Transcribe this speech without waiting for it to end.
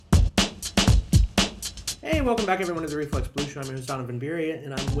Hey, welcome back everyone to the Reflex Blue Show. I'm your host Donovan Beeria,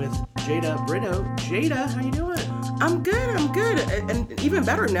 and I'm with Jada Britto. Jada, how you doing? I'm good. And even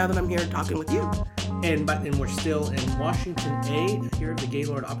better now that I'm here talking with you. And we're still in Washington A, here at the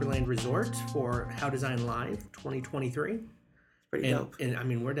Gaylord Opryland Resort for How Design Live 2023. Pretty dope. And I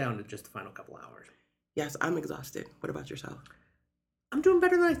mean, we're down to just the final couple hours. Yes, I'm exhausted. What about yourself? I'm doing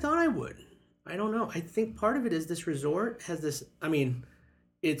better than I thought I would. I don't know. I think part of it is this resort has this, I mean,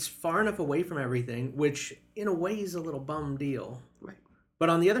 it's far enough away from everything, which in a way is a little bum deal. Right. But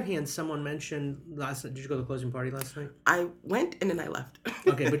on the other hand, someone mentioned last night, did you go to the closing party last night? I went and then I left.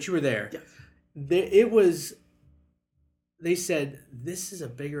 Okay, but you were there. Yes. They said, this is a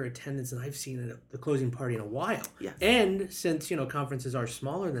bigger attendance than I've seen at the closing party in a while. Yes. And since, conferences are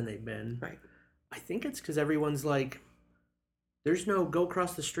smaller than they've been, Right. I think it's because everyone's like, there's no go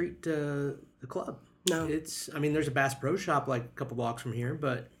across the street to the club. No. There's a Bass Pro Shop like a couple blocks from here,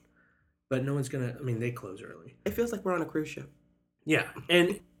 but no one's going to, they close early. It feels like we're on a cruise ship. Yeah.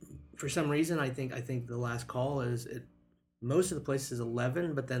 And for some reason, I think the last call is most of the place is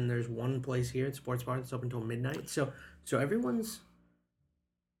 11, but then there's one place here at Sports Bar that's open until midnight. So everyone's,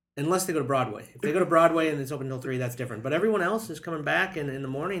 unless they go to Broadway. If they go to Broadway and it's open until 3, that's different. But everyone else is coming back, and in the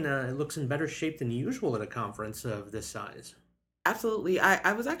morning, it looks in better shape than usual at a conference of this size. Absolutely.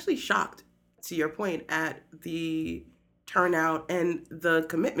 I was actually shocked, to your point, at the turnout and the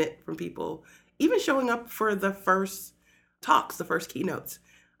commitment from people, even showing up for the first talks, the first keynotes.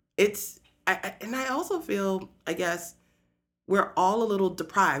 And I also feel, I guess, we're all a little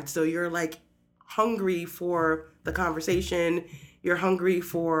deprived. So you're like hungry for the conversation. You're hungry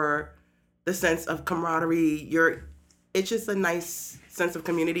for the sense of camaraderie. It's just a nice sense of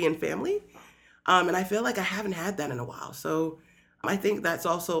community and family. And I feel like I haven't had that in a while. So I think that's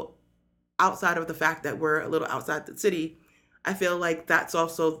also outside of the fact that we're a little outside the city. I feel like that's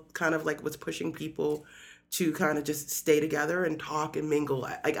also kind of like what's pushing people to kind of just stay together and talk and mingle.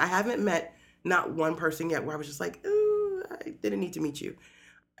 I haven't met not one person yet where I was just like, ooh, I didn't need to meet you.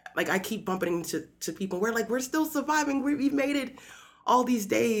 Like I keep bumping into people. We're still surviving. We've made it all these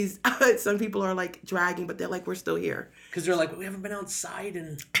days. Some people are like dragging, but they're like, we're still here. Because they're like, we haven't been outside.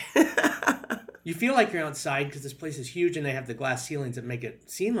 And you feel like you're outside because this place is huge and they have the glass ceilings that make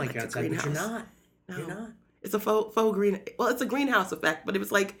it seem like you're outside, but you're not. No. You're not. It's a faux green. Well, it's a greenhouse effect, but it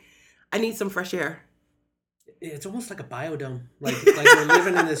was like, I need some fresh air. It's almost like a biodome. Like we're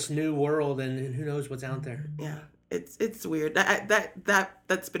living in this new world, and who knows what's out there. Yeah, it's weird.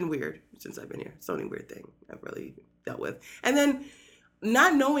 That's been weird since I've been here. It's the only weird thing I've really dealt with. And then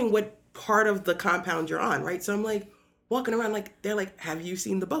not knowing what part of the compound you're on, right? So I'm like walking around, like they're like, "Have you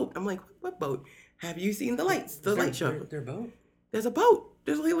seen the boat?" I'm like, "What boat? Have you seen the lights? The light show?" Their boat? There's a boat.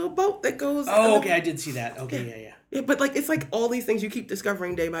 There's like a little boat that goes. Oh, okay, I did see that. Okay, yeah. Yeah, but like it's like all these things you keep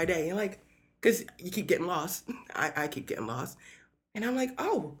discovering day by day. You're like, because you keep getting lost. I keep getting lost, and I'm like,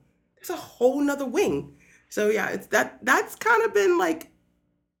 oh, there's a whole nother wing. So yeah, it's that's kind of been like,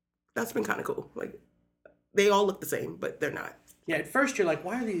 that's been kind of cool. Like they all look the same, but they're not. Yeah, at first you're like,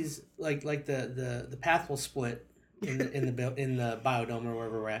 why are these like the path will split in the biodome or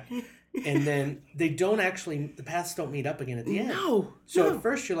wherever we're at. And then the paths don't meet up again at the end. No. At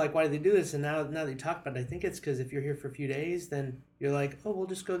first you're like, why do they do this? And now that you talk about it, I think it's because if you're here for a few days, then you're like, oh, we'll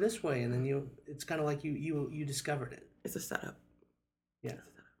just go this way. And then it's kind of like you discovered it. It's a setup. Yeah.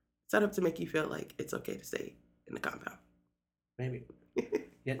 Set up to make you feel like it's okay to stay in the compound. Maybe.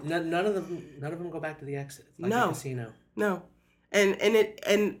 Yeah. None of them go back to the exit. Like No. the casino. No.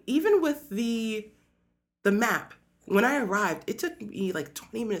 And even with the map, when I arrived, it took me like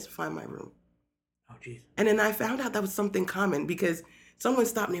 20 minutes to find my room. Oh, geez. And then I found out that was something common because someone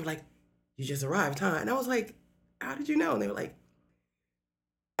stopped me and was like, you just arrived, huh? And I was like, how did you know? And they were like,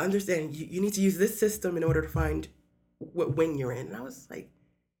 understand, you need to use this system in order to find what wing you're in. And I was like,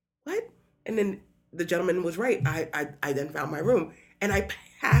 what? And then the gentleman was right. I then found my room. And I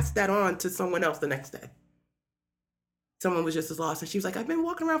passed that on to someone else the next day. Someone was just as lost. And she was like, I've been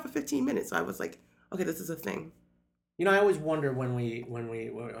walking around for 15 minutes. So I was like, okay, this is a thing. I always wonder when we're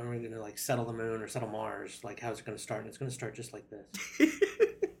going to like settle the moon or settle Mars, like how's it going to start? And it's going to start just like this.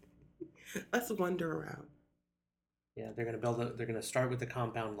 Let's wander around. Yeah, they're going to start with the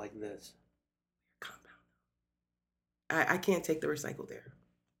compound like this. Compound. I can't take the recycle there.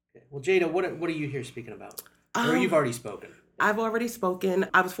 Okay. Well, Jada, what are you here speaking about? Or you've already spoken? I've already spoken.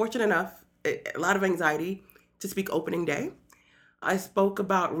 I was fortunate enough, a lot of anxiety, to speak opening day. I spoke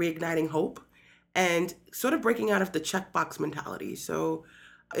about reigniting hope and sort of breaking out of the checkbox mentality. So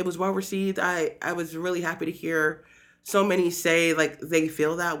it was well received. I was really happy to hear so many say like they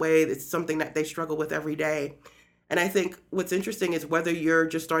feel that way. It's something that they struggle with every day. And I think what's interesting is whether you're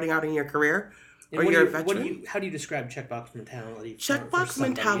just starting out in your career And or you're a veteran. how do you describe checkbox mentality for Checkbox somebody? Yeah.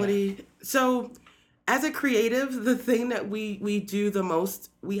 mentality. So, as a creative, the thing that we do the most,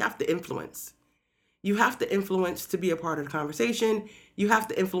 we have to influence. You have to influence to be a part of the conversation. You have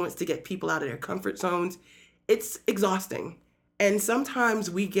to influence to get people out of their comfort zones. It's exhausting. And sometimes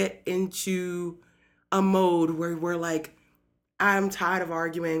we get into a mode where we're like, I'm tired of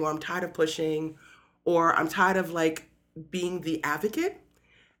arguing, or I'm tired of pushing, or I'm tired of like being the advocate,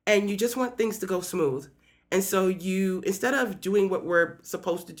 and you just want things to go smooth. And so you, instead of doing what we're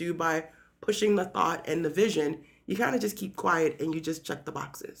supposed to do by pushing the thought and the vision, you kind of just keep quiet and you just check the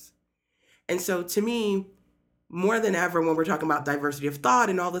boxes. And so to me, more than ever, when we're talking about diversity of thought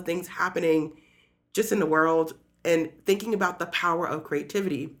and all the things happening just in the world and thinking about the power of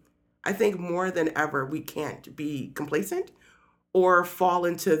creativity, I think more than ever, we can't be complacent or fall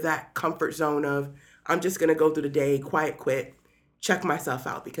into that comfort zone of, I'm just going to go through the day, quiet quit, check myself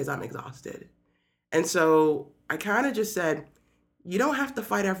out because I'm exhausted. And so I kind of just said, you don't have to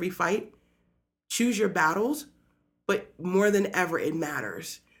fight every fight, choose your battles, but more than ever, it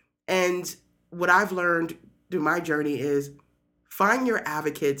matters. And what I've learned through my journey is find your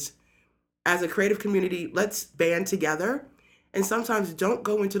advocates. As a creative community, let's band together. And sometimes don't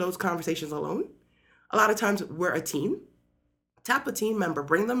go into those conversations alone. A lot of times we're a team. Tap a team member,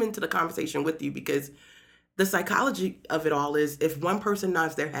 bring them into the conversation with you, because the psychology of it all is if one person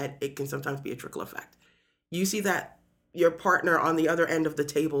nods their head, it can sometimes be a trickle effect. You see that your partner on the other end of the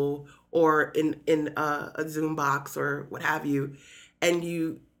table or in a Zoom box or what have you, and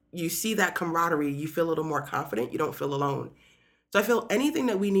you see that camaraderie, you feel a little more confident, you don't feel alone. So I feel anything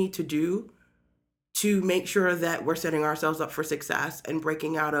that we need to do to make sure that we're setting ourselves up for success and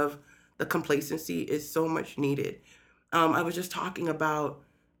breaking out of the complacency is so much needed. I was just talking about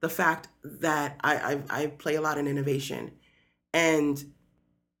the fact that I play a lot in innovation, and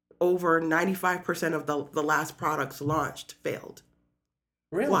over 95% of the last products launched failed.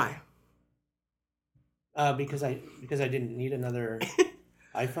 Really? Why? Because I didn't need another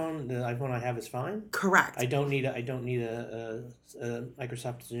iPhone. The iPhone I have is fine. Correct. I don't need a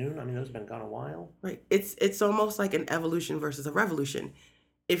Microsoft Zoom. I mean, those have been gone a while. Right. It's almost like an evolution versus a revolution.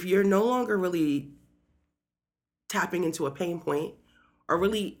 If you're no longer really tapping into a pain point or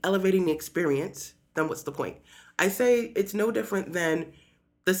really elevating the experience, then what's the point? I say it's no different than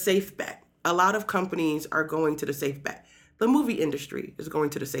the safe bet. A lot of companies are going to the safe bet. The movie industry is going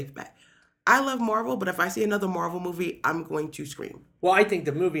to the safe bet. I love Marvel, but if I see another Marvel movie, I'm going to scream. Well, I think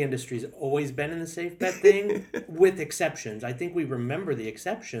the movie industry's always been in the safe bet thing, with exceptions. I think we remember the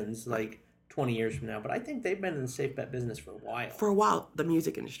exceptions like 20 years from now, but I think they've been in the safe bet business for a while. For a while, the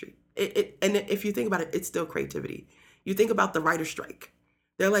music industry. And if you think about it, it's still creativity. You think about the writer's strike.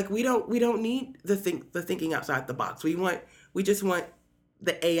 They're like, we don't need the thinking outside the box. We just want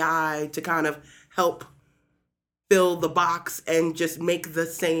the AI to kind of help fill the box and just make the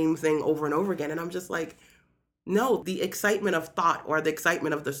same thing over and over again. And I'm just like, no, the excitement of thought or the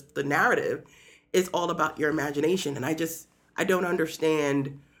excitement of the narrative is all about your imagination. And I don't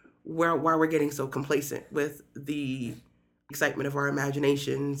understand why we're getting so complacent with the excitement of our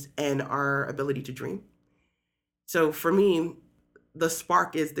imaginations and our ability to dream. So for me, the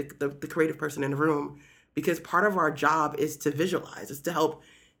spark is the creative person in the room, because part of our job is to visualize, is to help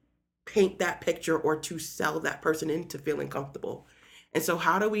paint that picture or to sell that person into feeling comfortable. And so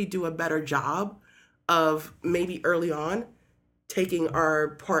how do we do a better job of maybe early on taking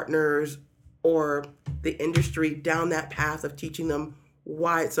our partners or the industry down that path of teaching them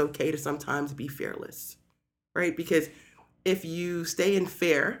why it's okay to sometimes be fearless, right? Because if you stay in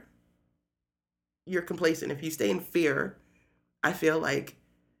fear, you're complacent. If you stay in fear, I feel like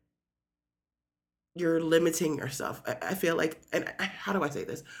you're limiting yourself. I feel like, and how do I say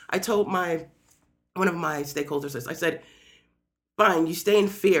this? I told one of my stakeholders this. I said, fine, you stay in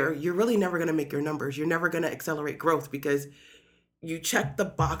fear, you're really never going to make your numbers. You're never going to accelerate growth because you checked the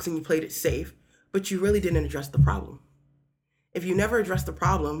box and you played it safe, but you really didn't address the problem. If you never address the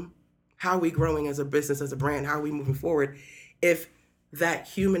problem, how are we growing as a business, as a brand? How are we moving forward if that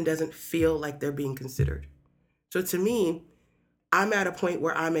human doesn't feel like they're being considered? So to me, I'm at a point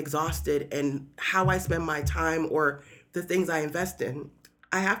where I'm exhausted, and how I spend my time or the things I invest in,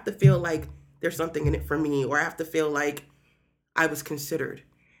 I have to feel like there's something in it for me, or I have to feel like I was considered.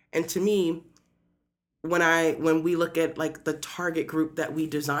 And to me, when we look at like the target group that we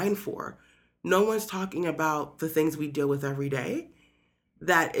design for, no one's talking about the things we deal with every day.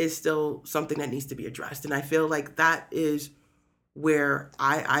 That is still something that needs to be addressed. And I feel like that is where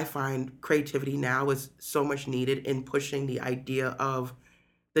I find creativity now is so much needed in pushing the idea of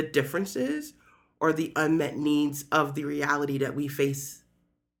the differences or the unmet needs of the reality that we face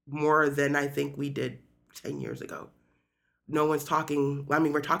more than I think we did 10 years ago. No one's talking, I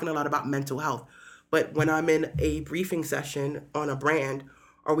mean, we're talking a lot about mental health, but when I'm in a briefing session on a brand,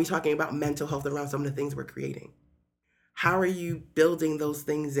 are we talking about mental health around some of the things we're creating? How are you building those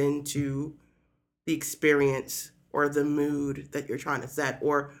things into the experience or the mood that you're trying to set,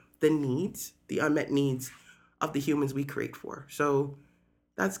 or the needs, the unmet needs of the humans we create for? So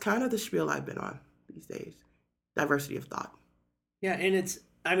that's kind of the spiel I've been on these days. Diversity of thought. Yeah, and it's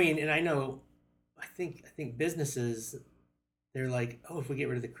I mean, and I know I think businesses they're like, oh, if we get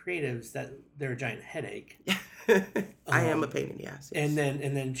rid of the creatives, that they're a giant headache. I am a pain in the ass. Yes.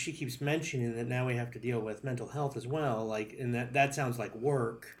 And then she keeps mentioning that now we have to deal with mental health as well. Like, and that sounds like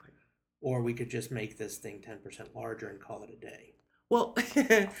work. Or we could just make this thing 10% larger and call it a day. Well,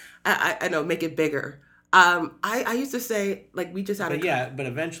 I know, make it bigger. I used to say, like, we just had But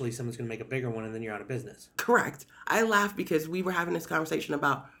eventually someone's going to make a bigger one and then you're out of business. Correct. I laugh because we were having this conversation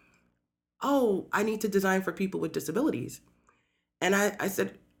about, oh, I need to design for people with disabilities. And I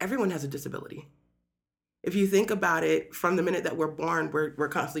said, everyone has a disability. If you think about it, from the minute that we're born, we're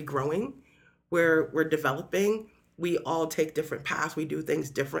constantly growing, we're developing. We all take different paths. We do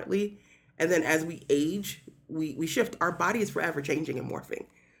things differently. And then as we age, we shift. Our body is forever changing and morphing.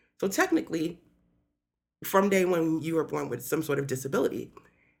 So technically, from day one, you were born with some sort of disability.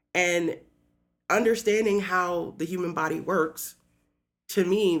 And understanding how the human body works, to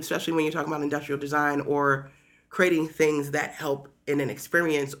me, especially when you're talking about industrial design or creating things that help in an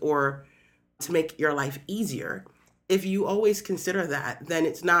experience or to make your life easier, if you always consider that, then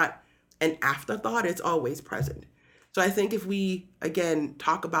it's not an afterthought, it's always present. So I think if we, again,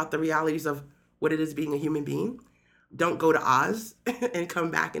 talk about the realities of what it is being a human being, don't go to Oz and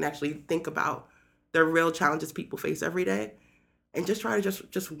come back and actually think about the real challenges people face every day and just try to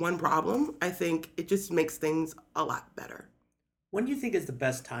just one problem, I think it just makes things a lot better. When do you think is the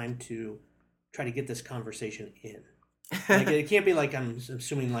best time to try to get this conversation in? Like, it can't be like, I'm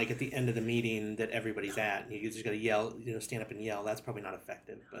assuming, like at the end of the meeting that everybody's at, and you just got to yell, stand up and yell. That's probably not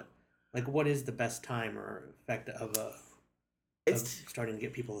effective. But like, what is the best time or effect of starting to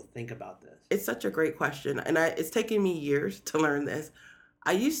get people to think about this? It's such a great question, and it's taken me years to learn this.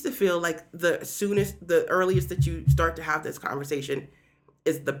 I used to feel like the earliest that you start to have this conversation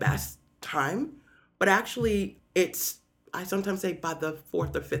is the best time, but actually I sometimes say by the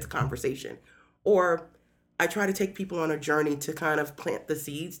fourth or fifth conversation, or I try to take people on a journey to kind of plant the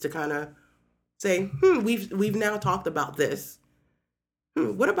seeds to kind of say, we've now talked about this.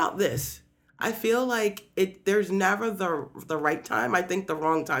 What about this? I feel like there's never the right time. I think the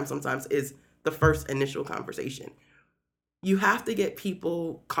wrong time sometimes is the first initial conversation. You have to get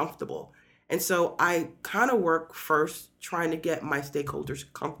people comfortable. And so I kind of work first trying to get my stakeholders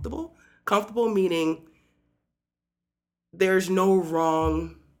comfortable. Comfortable meaning there's no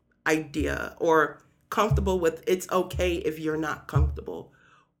wrong idea, or comfortable with it's okay if you're not comfortable.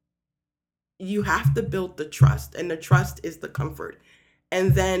 You have to build the trust, and the trust is the comfort.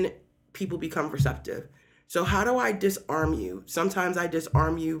 And then people become receptive. So how do I disarm you? Sometimes I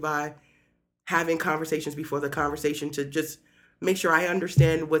disarm you by having conversations before the conversation to just make sure I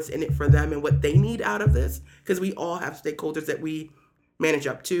understand what's in it for them and what they need out of this. Because we all have stakeholders that we manage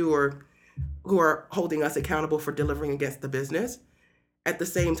up to or who are holding us accountable for delivering against the business. At the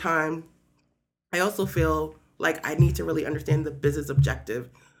same time, I also feel like I need to really understand the business objective.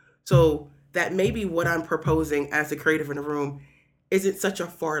 So that maybe what I'm proposing as a creative in a room isn't such a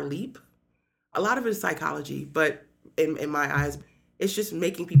far leap. A lot of it is psychology, but in my eyes, it's just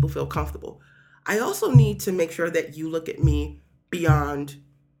making people feel comfortable. I also need to make sure that you look at me beyond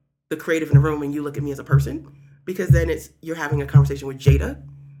the creative in the room and you look at me as a person, because then you're having a conversation with Jada,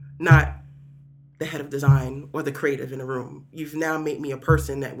 not the head of design or the creative in the room. You've now made me a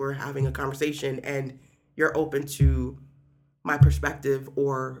person that we're having a conversation and you're open to my perspective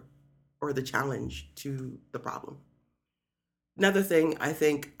or the challenge to the problem. Another thing I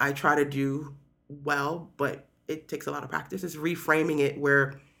think I try to do well, but it takes a lot of practice, is reframing it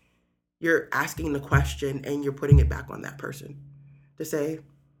where you're asking the question and you're putting it back on that person to say,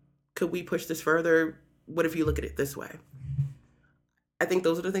 could we push this further? What if you look at it this way? I think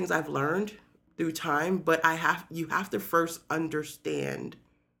those are the things I've learned through time, but you have to first understand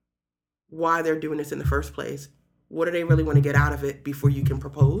why they're doing this in the first place. What do they really want to get out of it before you can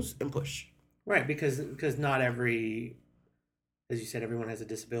propose and push? Right, because not every, as you said, everyone has a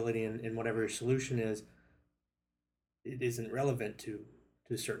disability, and whatever your solution is, it isn't relevant to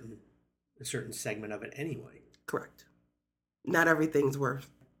a certain segment of it anyway. Correct. Not everything's worth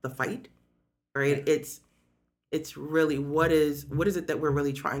the fight, right? Yeah. It's really what is it that we're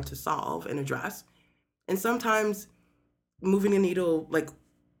really trying to solve and address. And sometimes moving the needle, like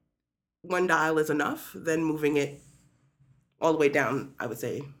one dial is enough, then moving it all the way down, I would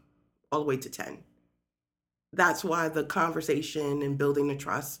say, all the way to 10. That's why the conversation and building the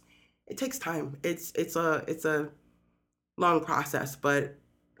trust, it takes time. It's a long process, but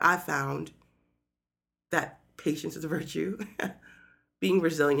I found that patience is a virtue. Being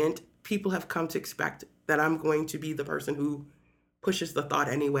resilient, people have come to expect that I'm going to be the person who pushes the thought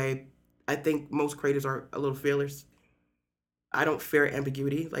anyway. I think most creators are a little fearless. I don't fear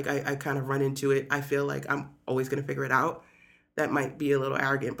ambiguity. Like I kind of run into it. I feel like I'm always going to figure it out. That might be a little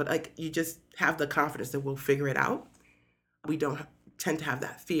arrogant, but like you just have the confidence that we'll figure it out. We don't tend to have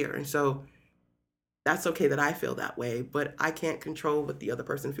that fear. And so that's okay that I feel that way, but I can't control what the other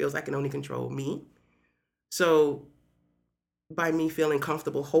person feels. I can only control me. So by me feeling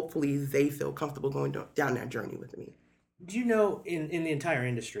comfortable, hopefully they feel comfortable going down that journey with me. Do you know in the entire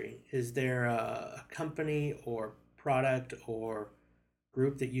industry, is there a company or product or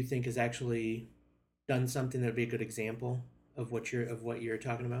group that you think has actually done something that would be a good example of what you're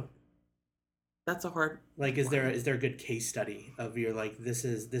talking about? That's a hard Like, one. is there a good case study of you're like this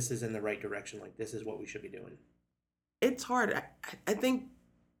is in the right direction, like this is what we should be doing? It's hard. I think,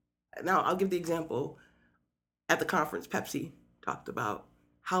 now I'll give the example. At the conference, Pepsi talked about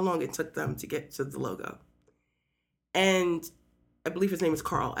how long it took them to get to the logo. And I believe his name is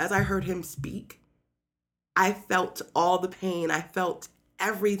Carl. As I heard him speak, I felt all the pain. I felt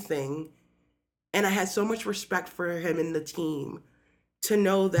everything. And I had so much respect for him and the team to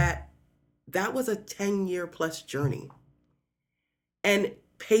know that that was a 10-year plus journey. And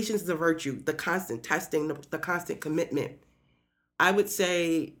patience is a virtue, the constant testing, the constant commitment. I would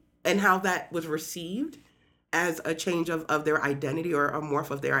say, and how that was received as a change of their identity or a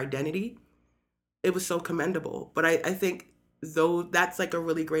morph of their identity, it was so commendable. But I think though that's like a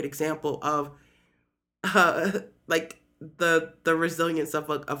really great example of like the resilience of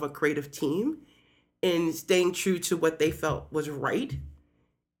a creative team in staying true to what they felt was right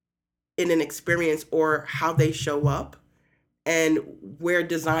in an experience or how they show up and where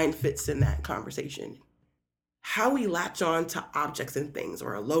design fits in that conversation. How we latch on to objects and things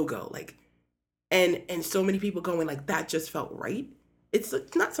or a logo, like and so many people going like that just felt right. It's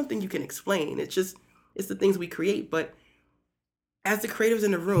not something you can explain. It's the things we create. But as the creatives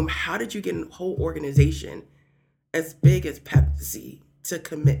in the room, how did you get a whole organization as big as Pepsi to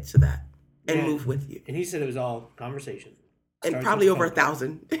commit to that and Yeah, move with you? and he said it was all conversation. And Starts with probably a over phone a call.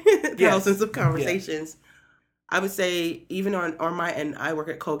 thousand, Yes. thousands of Yeah. conversations. I would say even on my end, I work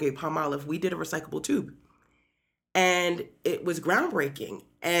at Colgate Palmolive. We did a recyclable tube, and it was groundbreaking.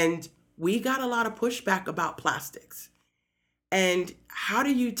 And we got a lot of pushback about plastics. And how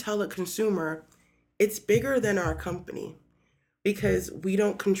do you tell a consumer it's bigger than our company because we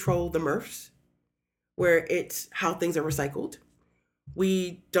don't control the MRFs, where it's how things are recycled.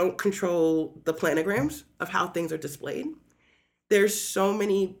 We don't control the planograms of how things are displayed. There's so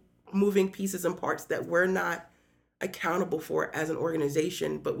many moving pieces and parts that we're not accountable for as an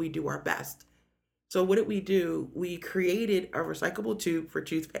organization, but we do our best. So what did we do? We created a recyclable tube for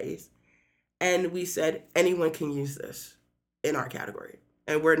toothpaste, and we said anyone can use this in our category,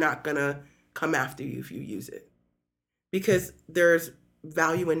 and we're not gonna come after you if you use it because there's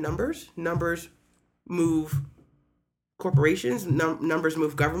value in numbers. Numbers move corporations, numbers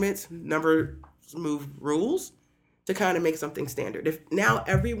move governments, numbers move rules to kind of make something standard. If now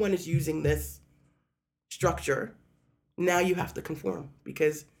everyone is using this structure, now you have to conform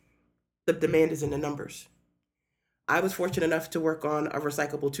because the demand is in the numbers. I was fortunate enough to work on a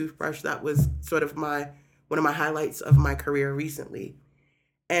recyclable toothbrush that was sort of my one of my highlights of my career recently.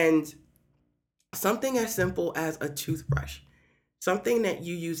 And something as simple as a toothbrush, something that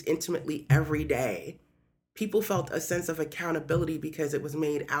you use intimately every day, people felt a sense of accountability because it was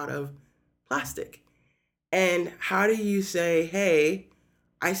made out of plastic. And how do you say, hey,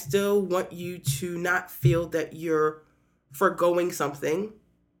 I still want you to not feel that you're foregoing something,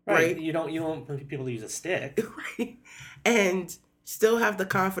 Right. right? You don't want people to use a stick. Right? And still have the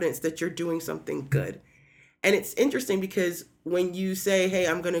confidence that you're doing something good. And it's interesting because when you say, hey,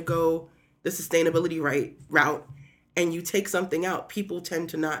 I'm going to go the sustainability route and you take something out, people tend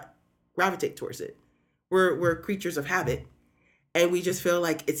to not gravitate towards it. We're creatures of habit and we just feel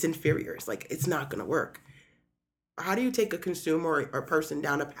like it's inferior. It's like, it's not going to work. How do you take a consumer or person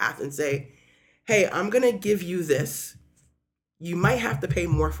down a path and say, hey, I'm going to give you this. You might have to pay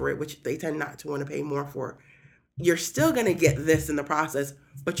more for it, which they tend not to want to pay more for. You're still going to get this in the process,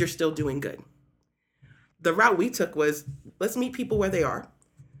 but you're still doing good. The route we took was let's meet people where they are.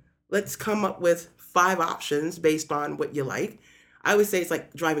 Let's come up with 5 options based on what you like. I would say it's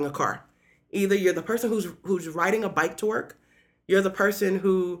like driving a car. Either you're the person who's riding a bike to work, you're the person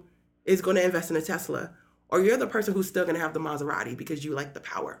who is going to invest in a Tesla, or you're the person who's still going to have the Maserati because you like the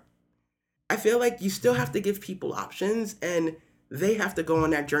power. I feel like you still have to give people options, and they have to go on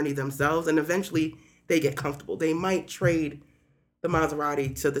that journey themselves, and eventually they get comfortable. They might trade the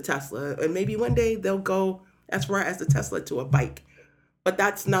Maserati to the Tesla, and maybe one day they'll go as far as the Tesla to a bike. But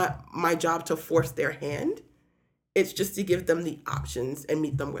that's not my job to force their hand. It's just to give them the options and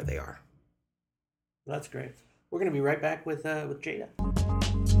meet them where they are. That's great. We're going to be right back with Jada.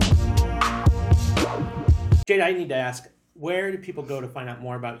 Jada, I need to ask, where do people go to find out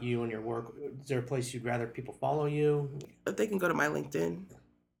more about you and your work? Is there a place you'd rather people follow you? But they can go to my LinkedIn.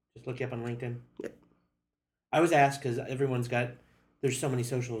 Just look you up on LinkedIn? Yep. I was asked because there's so many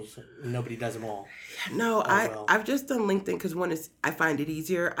socials and nobody does them all. No, I've just done LinkedIn because I find it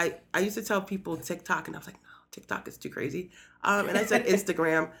easier. I used to tell people TikTok, and I was like, no, TikTok is too crazy. And I said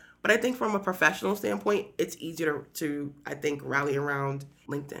Instagram, but I think from a professional standpoint, it's easier to I think rally around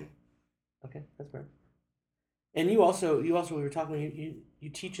LinkedIn. Okay, that's fair. And you also we were talking, you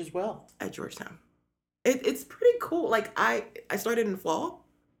teach as well at Georgetown. It's pretty cool. Like I started in the fall.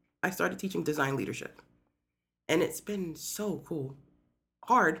 I started teaching design leadership, and it's been so cool.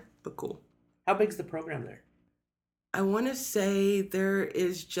 Hard, but cool. How big's the program there? I want to say there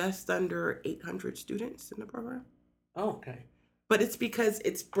is just under 800 students in the program. Oh, okay. But it's because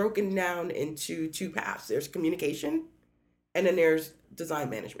it's broken down into two paths. There's communication, and then there's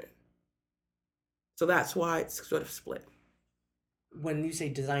design management. So that's why it's sort of split. When you say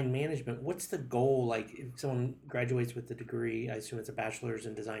design management, what's the goal? Like if someone graduates with the degree, I assume it's a bachelor's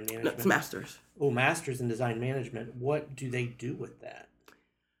in design management. No, it's master's. Oh, master's in design management. What do they do with that?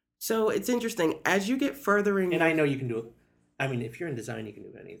 So it's interesting. As you get further in... And I know you can do it. I mean, if you're in design, you can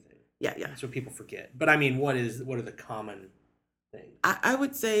do anything. Yeah. That's what people forget. But I mean, what are the common things? I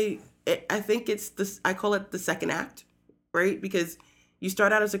would say, I think it's this, I call it the second act, right? Because you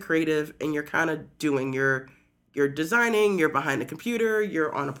start out as a creative and you're kind of doing you're designing, you're behind a computer,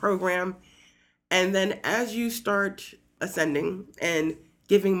 you're on a program. And then as you start ascending and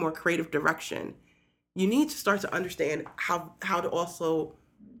giving more creative direction, you need to start to understand how to also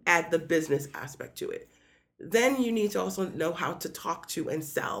add the business aspect to it. Then you need to also know how to talk to and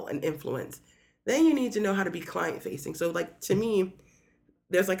sell and influence. Then you need to know how to be client facing. So like to me,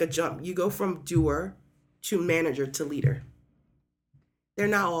 there's like a jump. You go from doer to manager to leader. They're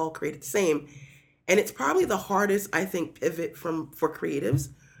not all created the same. And it's probably the hardest, I think, pivot for creatives,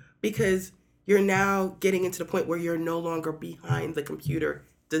 because you're now getting into the point where you're no longer behind the computer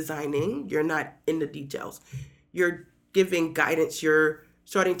designing. You're not in the details. You're giving guidance. You're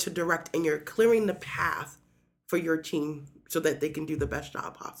starting to direct, and you're clearing the path for your team so that they can do the best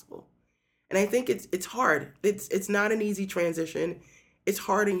job possible. And I think it's hard. It's not an easy transition. It's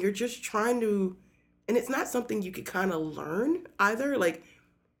hard, and you're just trying to, and it's not something you could kind of learn either. Like,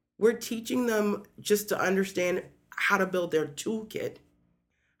 we're teaching them just to understand how to build their toolkit,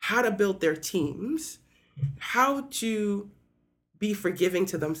 how to build their teams, how to be forgiving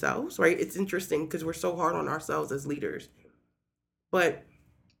to themselves, right? It's interesting because we're so hard on ourselves as leaders. But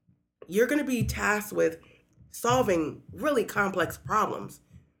you're going to be tasked with solving really complex problems.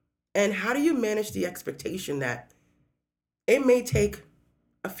 And how do you manage the expectation that it may take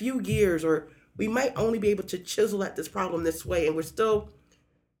a few years, or we might only be able to chisel at this problem this way, and we're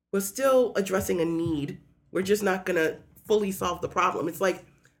still addressing a need. We're just not going to fully solve the problem. It's like,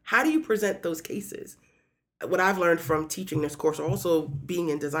 how do you present those cases? What I've learned from teaching this course, or also being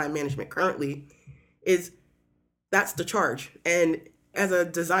in design management currently, is that's the charge. And as a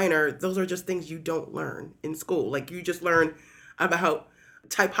designer, those are just things you don't learn in school. Like, you just learn about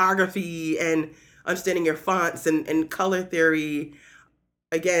typography and understanding your fonts and color theory,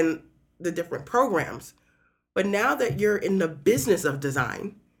 again, the different programs. But now that you're in the business of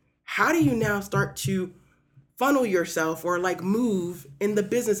design, how do you now start to funnel yourself or like move in the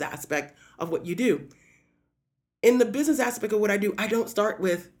business aspect of what you do? In the business aspect of what I do, I don't start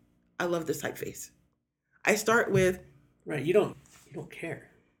with, I love this typeface. I start with, right, you don't care.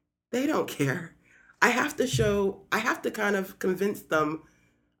 They don't care. I have to kind of convince them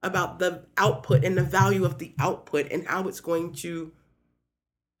about the output and the value of the output and how it's going to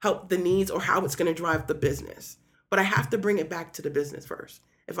help the needs or how it's going to drive the business. But I have to bring it back to the business first.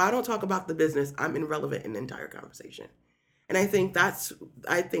 If I don't talk about the business, I'm irrelevant in the entire conversation. And I think that's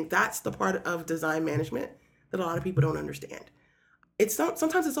the part of design management that a lot of people don't understand.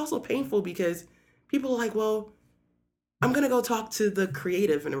 Sometimes it's also painful because people are like, well, I'm going to go talk to the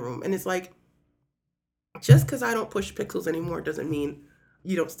creative in the room. And it's like, just because I don't push pixels anymore doesn't mean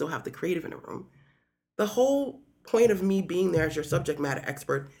you don't still have the creative in the room. The whole point of me being there as your subject matter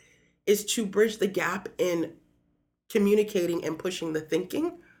expert is to bridge the gap in communicating and pushing the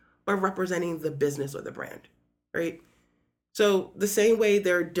thinking but representing the business or the brand, right? So the same way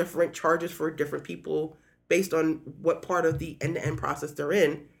there are different charges for different people based on what part of the end-to-end process they're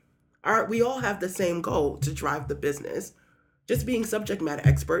in, we all have the same goal to drive the business, just being subject matter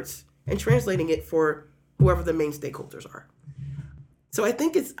experts and translating it for whoever the main stakeholders are. So I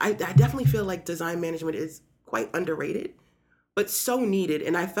think I definitely feel like design management is quite underrated, but so needed.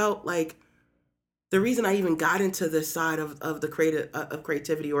 And I felt like the reason I even got into this side of the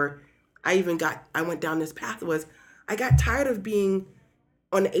creativity, or I went down this path, was I got tired of being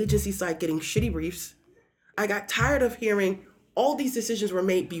on the agency side getting shitty briefs. I got tired of hearing all these decisions were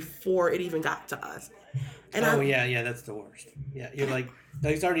made before it even got to us. And yeah, that's the worst. Yeah, you're like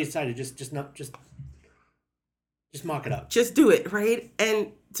it's already decided. Just mock it up. Just do it, right?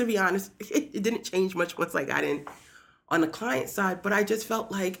 And to be honest, it didn't change much once I got in on the client side, but I just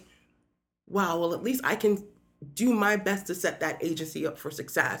felt like, wow, well, at least I can do my best to set that agency up for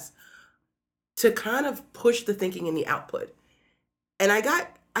success, to kind of push the thinking and the output. And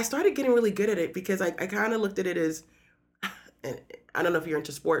I started getting really good at it because I kind of looked at it as, and I don't know if you're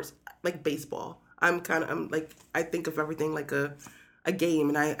into sports, like baseball. I'm like, I think of everything like a game.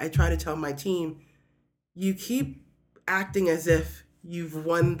 And I try to tell my team, you keep acting as if you've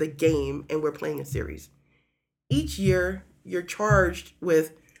won the game and we're playing a series. Each year, you're charged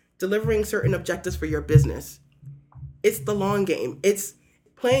with delivering certain objectives for your business. It's the long game. It's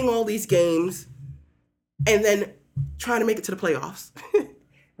playing all these games and then trying to make it to the playoffs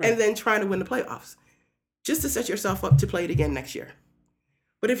and then trying to win the playoffs just to set yourself up to play it again next year.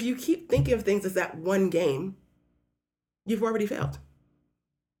 But if you keep thinking of things as that one game, you've already failed.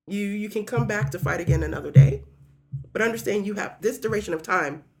 You can come back to fight again another day, but understand you have this duration of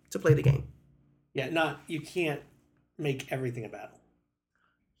time to play the game. Yeah, you can't make everything a battle.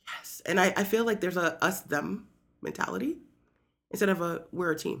 Yes, and I feel like there's a us-them mentality instead of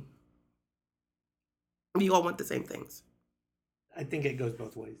we're a team. We all want the same things. I think it goes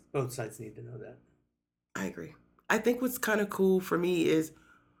both ways. Both sides need to know that. I agree. I think what's kind of cool for me is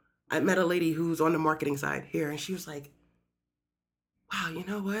I met a lady who's on the marketing side here, and she was like, wow, you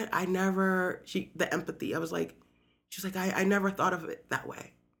know what? The empathy. She was like, I never thought of it that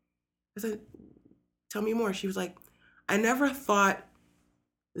way. I said, tell me more. She was like, I never thought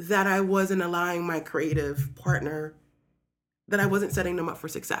that I wasn't allowing my creative partner, that I wasn't setting them up for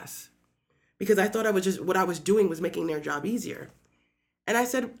success. Because I thought what I was doing was making their job easier. And I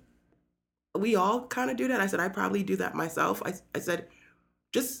said, we all kind of do that. I said, I probably do that myself. I said,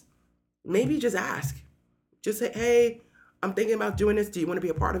 maybe just ask. Just say, hey, I'm thinking about doing this. Do you want to be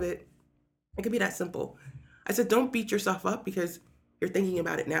a part of it? It could be that simple. I said, don't beat yourself up because you're thinking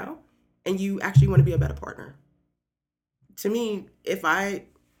about it now and you actually want to be a better partner. To me, if I,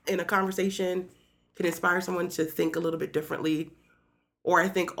 in a conversation, can inspire someone to think a little bit differently, or I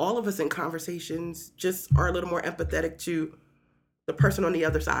think all of us in conversations just are a little more empathetic to the person on the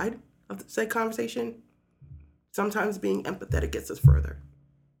other side of the said conversation, sometimes being empathetic gets us further.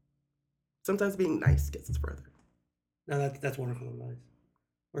 Sometimes being nice gets us further. No, that's wonderful advice.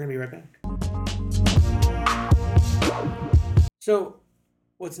 We're going to be right back. So,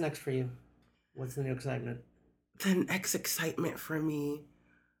 what's next for you? What's the new excitement? The next excitement for me.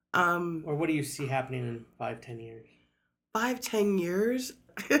 Or what do you see happening in 5-10 years? 5-10 years?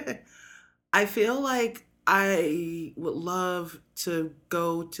 I feel like I would love to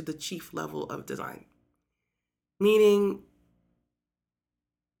go to the chief level of design. Meaning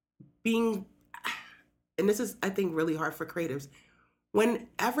being, and this is, I think, really hard for creatives.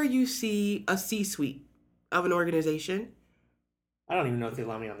 Whenever you see a C-suite of an organization, I don't even know if they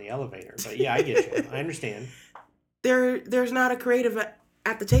allow me on the elevator, but yeah, I get you. I understand. There's not a creative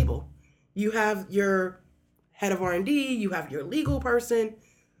at the table. You have your head of R&D, you have your legal person,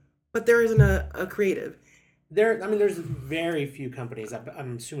 but there isn't a creative. There's very few companies.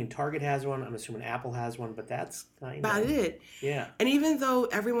 I'm assuming Target has one. I'm assuming Apple has one, but that's kind of about it. Yeah. And even though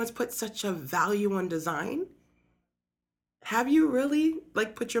everyone's put such a value on design, have you really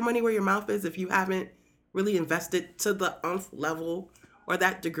put your money where your mouth is if you haven't really invested to the nth level or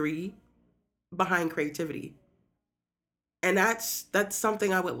that degree behind creativity? And that's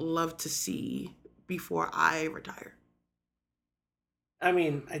something I would love to see before I retire. I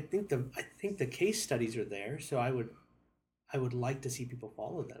mean, I think the case studies are there, so I would like to see people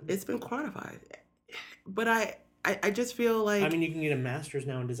follow them. It's been quantified, but I just feel like, I mean, you can get a master's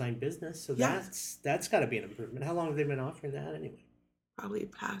now in design business, so yes. that's got to be an improvement. How long have they been offering that anyway? Probably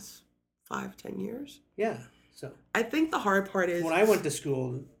past 5-10 years. Yeah. So I think the hard part is when I went to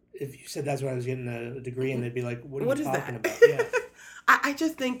school, if you said that's where I was getting a degree, and they'd be like, "What are you talking about?" Yeah. I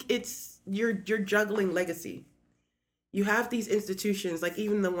just think it's you're juggling legacy. You have these institutions, like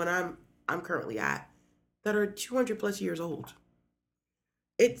even the one I'm currently at, that are 200 plus years old.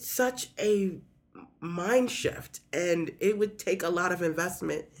 It's such a mind shift, and it would take a lot of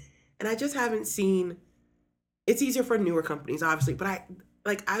investment. And I just haven't seen. It's easier for newer companies, obviously, but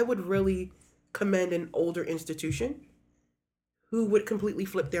I would really commend an older institution who would completely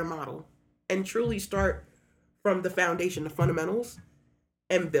flip their model and truly start from the foundation, the fundamentals,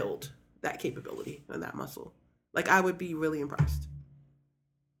 and build that capability and that muscle. Like, I would be really impressed.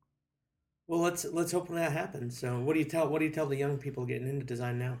 Well, let's hope that happens. So, what do you tell the young people getting into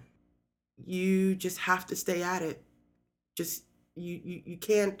design now? You just have to stay at it. Just you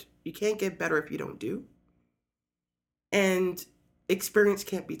can't get better if you don't do. And experience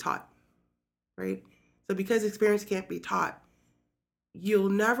can't be taught, right? So because experience can't be taught, you'll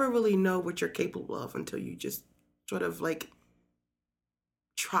never really know what you're capable of until you just sort of like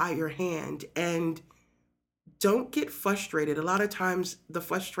try your hand. And don't get frustrated. A lot of times the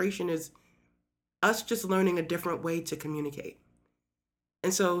frustration is us just learning a different way to communicate.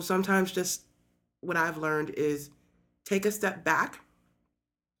 And so sometimes just what I've learned is take a step back,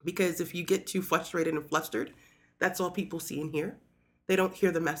 because if you get too frustrated and flustered, that's all people see and hear. They don't hear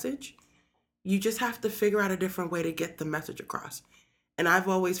the message. You just have to figure out a different way to get the message across. And I've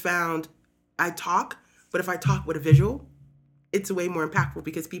always found I talk, but if I talk with a visual, it's way more impactful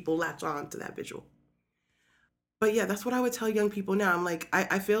because people latch on to that visual. But yeah, that's what I would tell young people now. I'm like,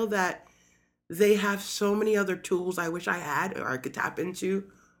 I feel that they have so many other tools I wish I had or I could tap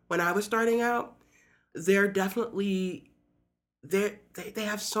into when I was starting out. They're definitely, they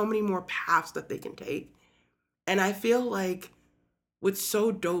have so many more paths that they can take. And I feel like what's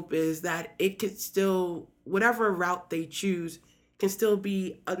so dope is that it could still, whatever route they choose, can still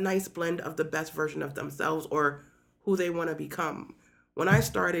be a nice blend of the best version of themselves or who they want to become. When I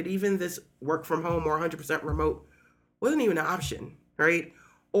started, even this work from home or 100% remote wasn't even an option, right?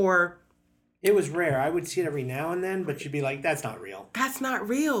 Or it was rare. I would see it every now and then, but you'd be like, that's not real. That's not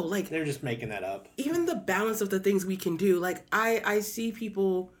real. Like, they're just making that up. Even the balance of the things we can do. Like, I see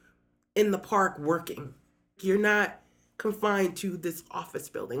people in the park working. You're not confined to this office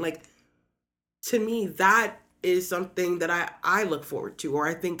building. Like, to me, that is something that I look forward to, or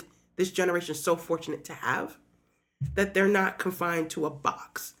I think this generation is so fortunate to have, that they're not confined to a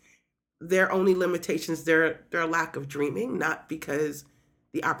box. Their only limitations, their lack of dreaming, not because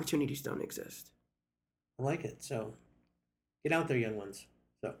the opportunities don't exist. I like it. So get out there, young ones.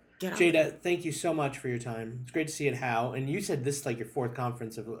 So Jada, thank you so much for your time. It's great to see you at How. And you said this is like your fourth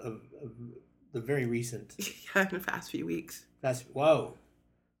conference of the very recent. Yeah, in the past few weeks. Whoa.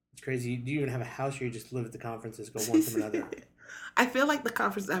 It's crazy. Do you even have a house or you just live at the conferences, go one from another? I feel like the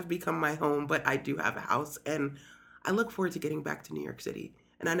conferences have become my home, but I do have a house. And I look forward to getting back to New York City.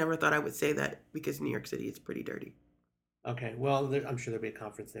 And I never thought I would say that because New York City is pretty dirty. Okay, well, I'm sure there'll be a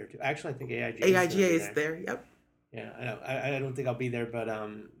conference there too. Actually, I think AIGA is there. Yep. Yeah, I know. I don't think I'll be there, but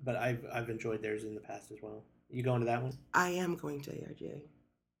I've enjoyed theirs in the past as well. You going to that one? I am going to AIGA.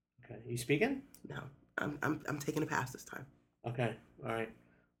 Okay, you speaking? No, I'm taking a pass this time. Okay, all right.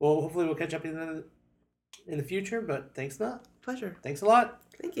 Well, hopefully we'll catch up in the future. But thanks a lot. Pleasure. Thanks a lot.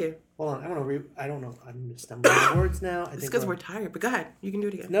 Thank you. Hold on, I don't know. I'm stumbling on words now. It's because we're tired. But go ahead, you can do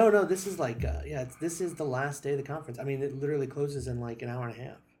it again. No, this is like this is the last day of the conference. I mean, it literally closes in like an hour and a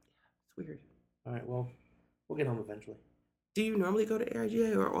half. It's weird. All right, well, we'll get home eventually. Do you normally go to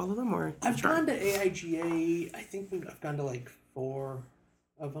AIGA or all of them, or I've gone to AIGA. I think I've gone to like 4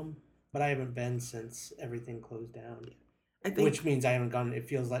 of them, but I haven't been since everything closed down. Which means I haven't gone. It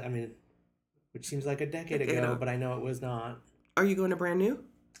feels like which seems like a decade ago, but I know it was not. Are you going to Brand New?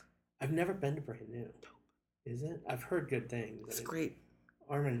 I've never been to Brand New. Is it? I've heard good things. It's great.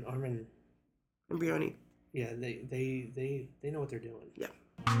 Armin, and Brioni. Yeah, they know what they're doing. Yeah.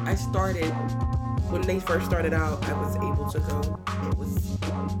 I started when they first started out. I was able to go.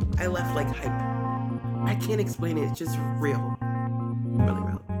 I left like hype. I can't explain it. It's just real, really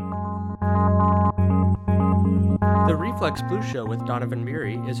real. The Reflex Blues Show with Donovan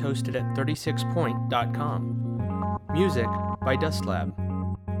Beery is hosted at 36point.com. Music by Dust Lab.